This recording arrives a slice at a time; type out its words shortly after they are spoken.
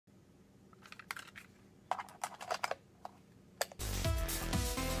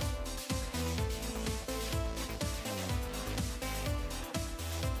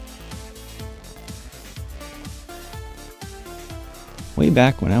Way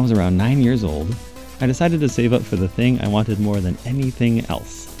back when I was around 9 years old, I decided to save up for the thing I wanted more than anything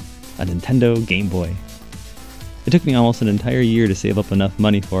else, a Nintendo Game Boy. It took me almost an entire year to save up enough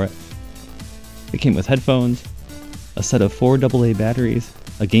money for it. It came with headphones, a set of 4 AA batteries,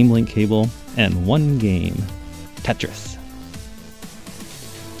 a Game Link cable, and one game, Tetris.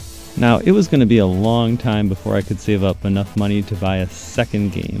 Now, it was going to be a long time before I could save up enough money to buy a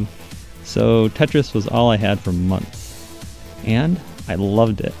second game, so Tetris was all I had for months. And I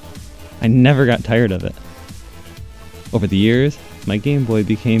loved it. I never got tired of it. Over the years, my Game Boy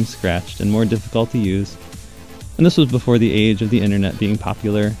became scratched and more difficult to use, and this was before the age of the internet being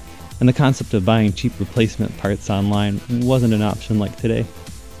popular, and the concept of buying cheap replacement parts online wasn't an option like today,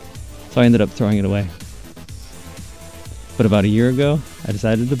 so I ended up throwing it away. But about a year ago, I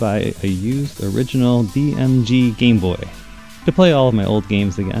decided to buy a used original DMG Game Boy to play all of my old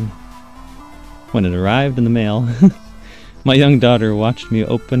games again. When it arrived in the mail, my young daughter watched me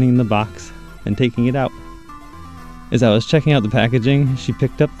opening the box and taking it out. As I was checking out the packaging, she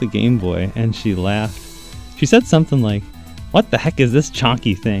picked up the Game Boy and she laughed. She said something like, "What the heck is this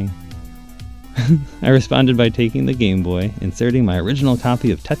chonky thing?" I responded by taking the Game Boy, inserting my original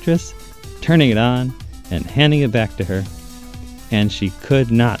copy of Tetris, turning it on, and handing it back to her. And she could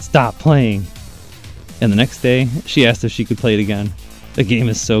not stop playing. And the next day, she asked if she could play it again. The game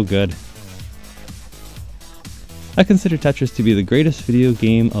is so good. I consider Tetris to be the greatest video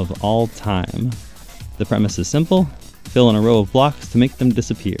game of all time. The premise is simple: fill in a row of blocks to make them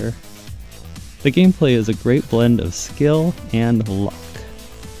disappear. The gameplay is a great blend of skill and luck.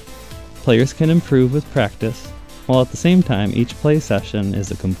 Players can improve with practice, while at the same time each play session is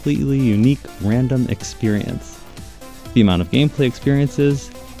a completely unique random experience. The amount of gameplay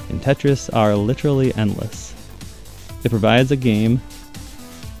experiences in Tetris are literally endless. It provides a game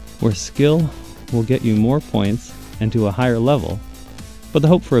where skill will get you more points and to a higher level, but the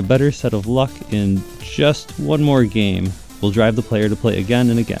hope for a better set of luck in just one more game will drive the player to play again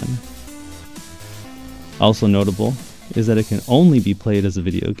and again. Also notable is that it can only be played as a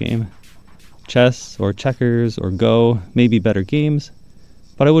video game. Chess or checkers or Go may be better games,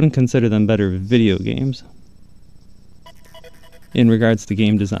 but I wouldn't consider them better video games. In regards to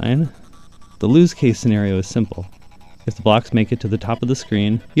game design, the lose case scenario is simple. If the blocks make it to the top of the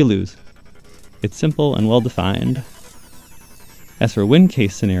screen, you lose. It's simple and well defined. As for win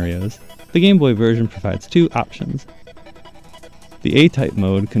case scenarios, the Game Boy version provides 2 options. The A-type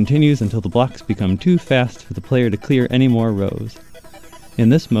mode continues until the blocks become too fast for the player to clear any more rows. In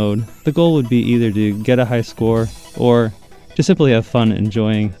this mode, the goal would be either to get a high score or to simply have fun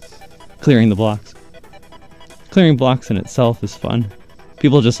enjoying clearing the blocks. Clearing blocks in itself is fun.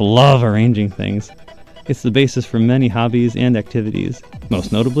 People just love arranging things. It's the basis for many hobbies and activities,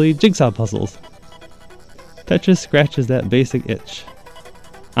 most notably jigsaw puzzles. Tetris scratches that basic itch.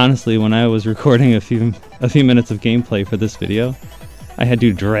 Honestly, when I was recording a few minutes of gameplay for this video, I had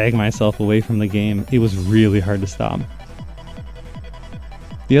to drag myself away from the game. It was really hard to stop.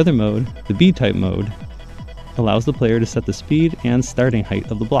 The other mode, the B-type mode, allows the player to set the speed and starting height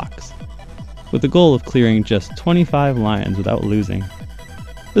of the blocks, with the goal of clearing just 25 lines without losing.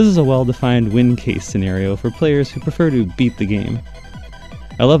 This is a well-defined win case scenario for players who prefer to beat the game.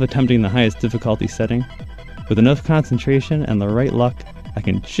 I love attempting the highest difficulty setting. With enough concentration and the right luck, I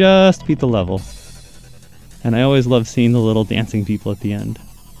can just beat the level. And I always love seeing the little dancing people at the end.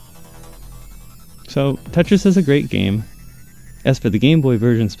 So, Tetris is a great game. As for the Game Boy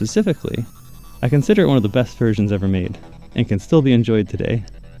version specifically, I consider it one of the best versions ever made, and can still be enjoyed today.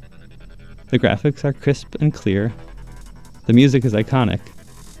 The graphics are crisp and clear. The music is iconic.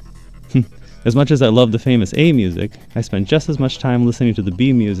 As much as I love the famous A music, I spend just as much time listening to the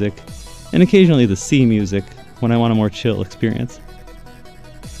B music, and occasionally the C music, when I want a more chill experience.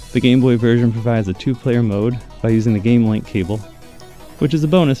 The Game Boy version provides a 2-player mode by using the Game Link cable, which is a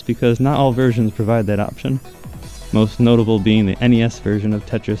bonus because not all versions provide that option, most notable being the NES version of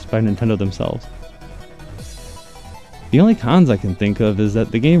Tetris by Nintendo themselves. The only cons I can think of is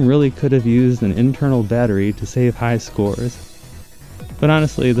that the game really could have used an internal battery to save high scores. But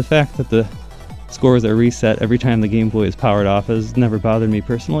honestly, the fact that the scores are reset every time the Game Boy is powered off has never bothered me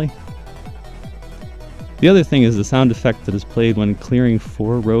personally. The other thing is the sound effect that is played when clearing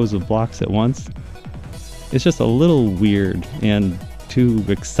 4 rows of blocks at once. It's just a little weird and too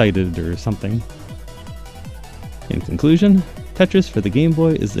excited or something. In conclusion, Tetris for the Game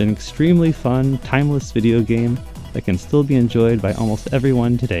Boy is an extremely fun, timeless video game that can still be enjoyed by almost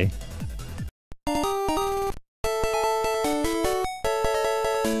everyone today.